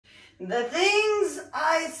The things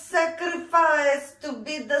I sacrificed to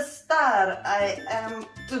be the star I am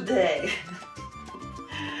today.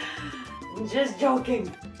 Just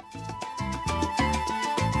joking.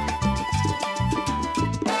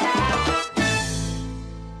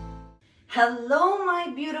 Hello my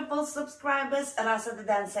beautiful subscribers, Rasa the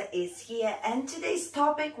dancer is here, and today's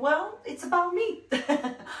topic, well, it's about me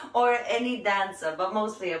or any dancer, but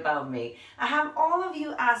mostly about me. I have all of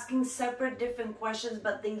you asking separate different questions,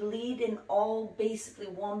 but they lead in all basically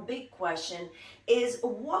one big question is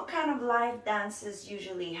what kind of live dancers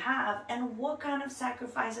usually have and what kind of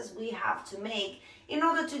sacrifices we have to make in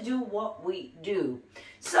order to do what we do.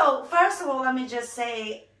 So first of all, let me just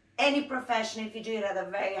say, any profession, if you do it at a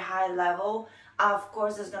very high level, of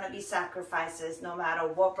course there's going to be sacrifices no matter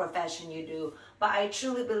what profession you do. But I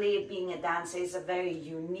truly believe being a dancer is a very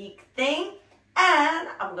unique thing, and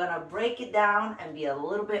I'm going to break it down and be a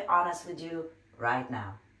little bit honest with you right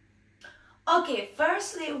now. Okay,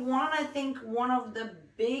 firstly, I think one of the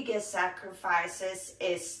biggest sacrifices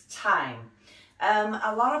is time.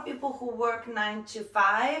 A lot of people who work 9 to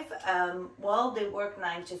 5, well, they work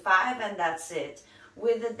 9 to 5 and that's it.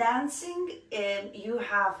 With the dancing, you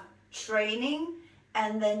have training,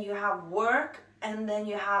 and then you have work, and then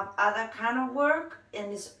you have other kind of work,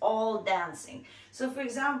 and it's all dancing. So for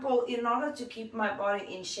example, in order to keep my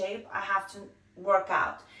body in shape, I have to work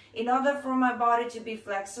out. In order for my body to be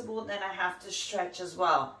flexible, then I have to stretch as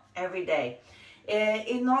well every day.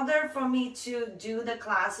 In order for me to do the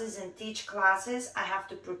classes and teach classes, I have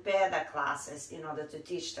to prepare the classes in order to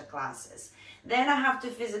teach the classes. Then I have to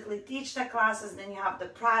physically teach the classes, then you have the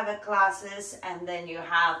private classes, and then you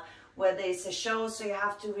have whether it's a show, so you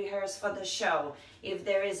have to rehearse for the show. If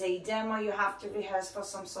there is a demo, you have to rehearse for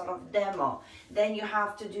some sort of demo. Then you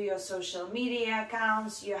have to do your social media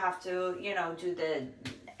accounts, you have to, do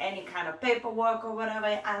any kind of paperwork or whatever,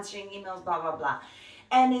 answering emails, blah, blah, blah.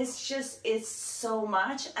 And it's so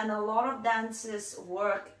much, and a lot of dancers'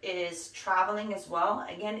 work is traveling as well.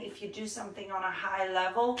 Again, if you do something on a high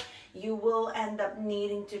level, you will end up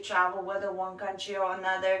needing to travel, whether one country or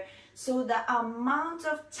another. So the amount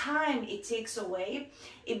of time it takes away,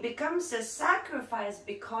 it becomes a sacrifice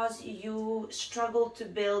because you struggle to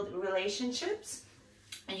build relationships.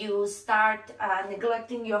 You start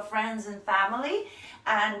neglecting your friends and family,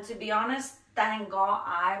 and to be honest, thank God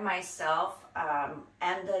I myself I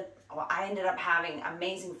ended up having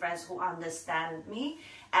amazing friends who understand me,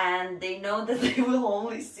 and they know that they will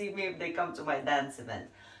only see me if they come to my dance event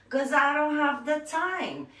because I don't have the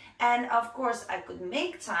time. And of course I could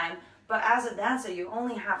make time, but as a dancer you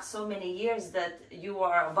only have so many years that you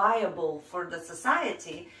are viable for the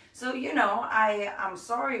society. So I'm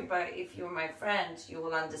sorry, but if you're my friend, you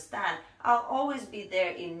will understand. I'll always be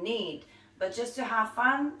there in need. But just to have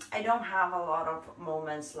fun, I don't have a lot of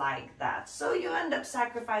moments like that. So you end up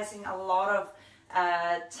sacrificing a lot of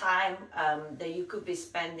time that you could be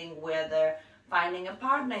spending whether finding a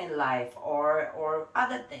partner in life or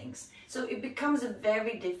other things. So it becomes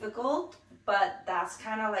very difficult, but that's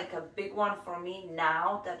kind of like a big one for me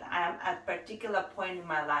now that I'm at a particular point in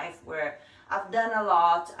my life where I've done a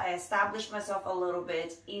lot. I established myself a little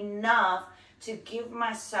bit enough to give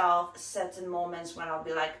myself certain moments when I'll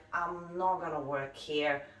be like, I'm not gonna work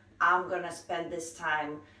here. I'm gonna spend this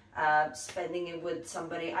time spending it with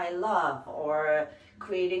somebody I love, or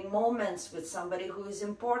creating moments with somebody who is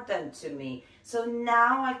important to me. So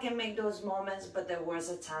now I can make those moments, but there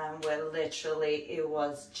was a time where literally it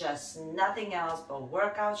was just nothing else but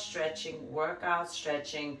workout, stretching,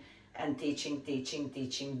 and teaching,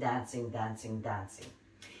 dancing.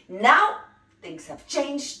 Now things have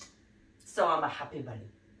changed. So I'm a happy bunny.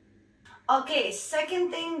 Okay,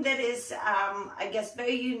 second thing that is, I guess,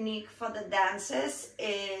 very unique for the dancers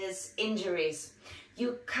is injuries.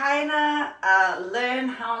 You kind of learn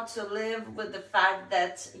how to live with the fact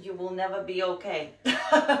that you will never be okay.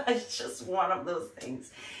 It's just one of those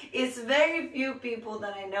things. It's very few people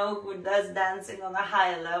that I know who does dancing on a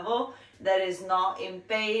high level that is not in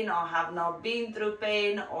pain or have not been through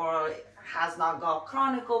pain or has not got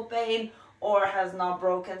chronic pain, or has not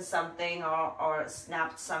broken something or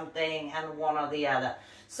snapped something, and one or the other.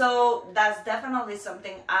 So that's definitely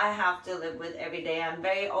something I have to live with every day. I'm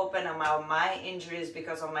very open about my injuries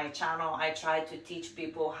because on my channel I try to teach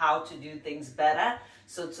people how to do things better.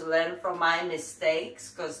 So to learn from my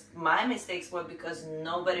mistakes, because my mistakes were because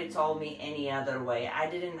nobody told me any other way. I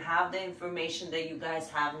didn't have the information that you guys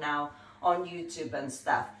have now on YouTube and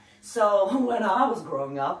stuff. So when I was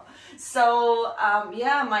growing up, so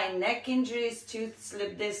yeah, my neck injuries, tooth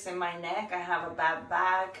slip discs in my neck. I have a bad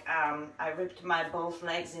back. I ripped my both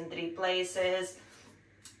legs in 3 places.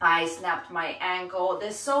 I snapped my ankle.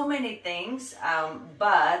 There's so many things,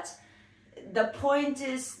 but the point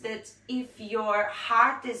is that if your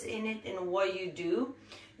heart is in it in what you do,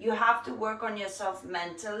 you have to work on yourself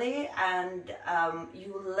mentally, and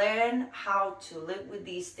you learn how to live with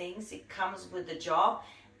these things. It comes with the job.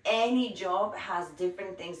 Any job has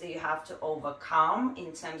different things that you have to overcome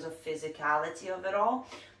in terms of physicality of it all.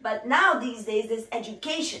 But now these days there's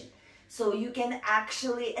education. So you can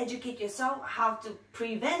actually educate yourself how to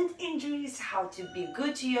prevent injuries, how to be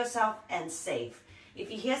good to yourself and safe. If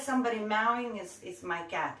you hear somebody meowing, it's my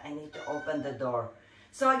cat. I need to open the door.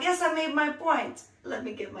 So I guess I made my point. Let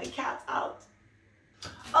me get my cat out.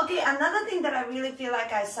 Okay, another thing that I really feel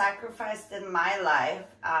like I sacrificed in my life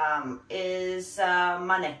is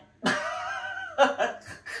money.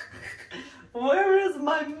 Where is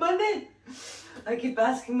my money? I keep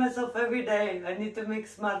asking myself every day, I need to make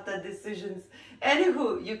smarter decisions.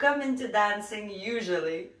 Anywho, you come into dancing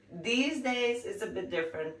usually. These days, it's a bit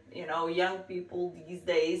different. You know, young people these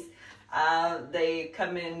days, they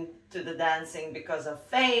come into the dancing because of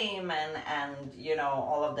fame and you know,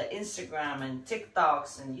 all of the Instagram and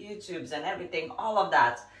TikToks and YouTubes and everything, all of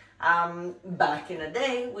that. Back in the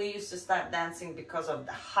day, we used to start dancing because of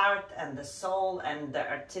the heart and the soul and the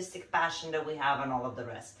artistic passion that we have and all of the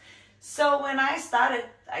rest. So when I started,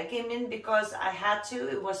 I came in because I had to.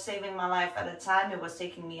 It was saving my life at the time. It was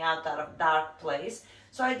taking me out of dark place.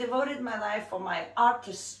 So I devoted my life for my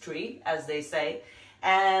artistry, as they say.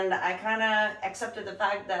 And I kind of accepted the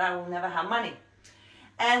fact that I will never have money.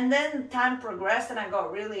 And then time progressed and I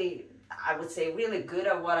got really, I would say, really good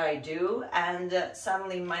at what I do. And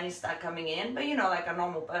suddenly money started coming in. But you know, like a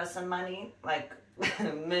normal person money, like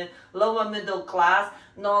lower middle class,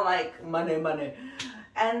 not like money.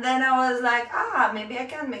 And then I was like, maybe I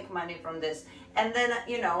can make money from this. And then,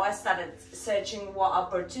 you know, I started searching what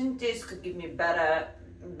opportunities could give me better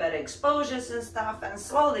exposures and stuff. And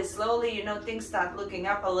slowly, you know, things start looking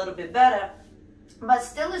up a little bit better. But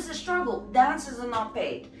still it's a struggle. Dances are not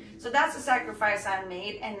paid. So that's a sacrifice I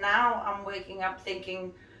made. And now I'm waking up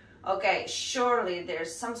thinking, okay, surely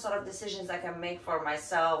there's some sort of decisions I can make for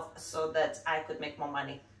myself so that I could make more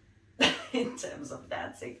money. In terms of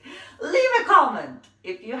dancing. Leave a comment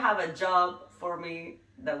if you have a job for me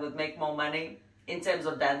that would make more money in terms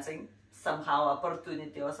of dancing, somehow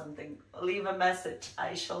opportunity or something. Leave a message.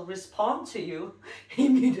 I shall respond to you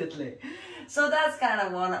immediately. So that's kind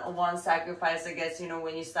of one sacrifice, I guess, you know,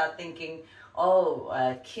 when you start thinking,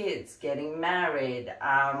 kids getting married,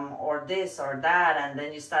 or this or that, and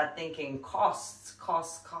then you start thinking costs,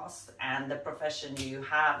 and the profession you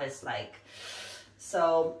have is like.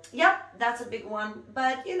 So, yep, that's a big one.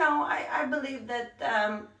 But, you know, I believe that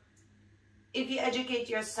if you educate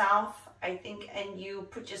yourself, I think, and you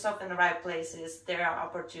put yourself in the right places, there are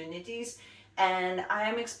opportunities. And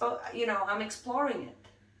I'm exploring it.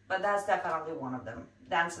 But that's definitely one of them.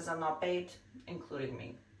 Dances are not paid, including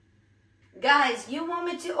me. Guys, you want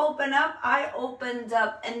me to open up? I opened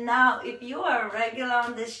up. And now, if you are a regular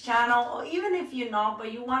on this channel, or even if you're not,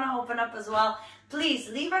 but you want to open up as well, please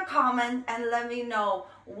leave a comment and let me know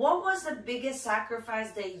what was the biggest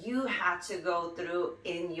sacrifice that you had to go through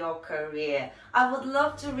in your career. I would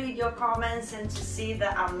love to read your comments and to see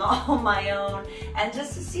that I'm not on my own, and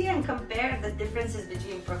just to see and compare the differences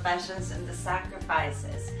between professions and the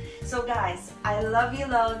sacrifices. So guys, I love you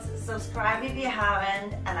loads. Subscribe if you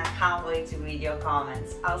haven't, and I can't wait to read your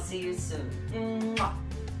comments. I'll see you soon. Mwah.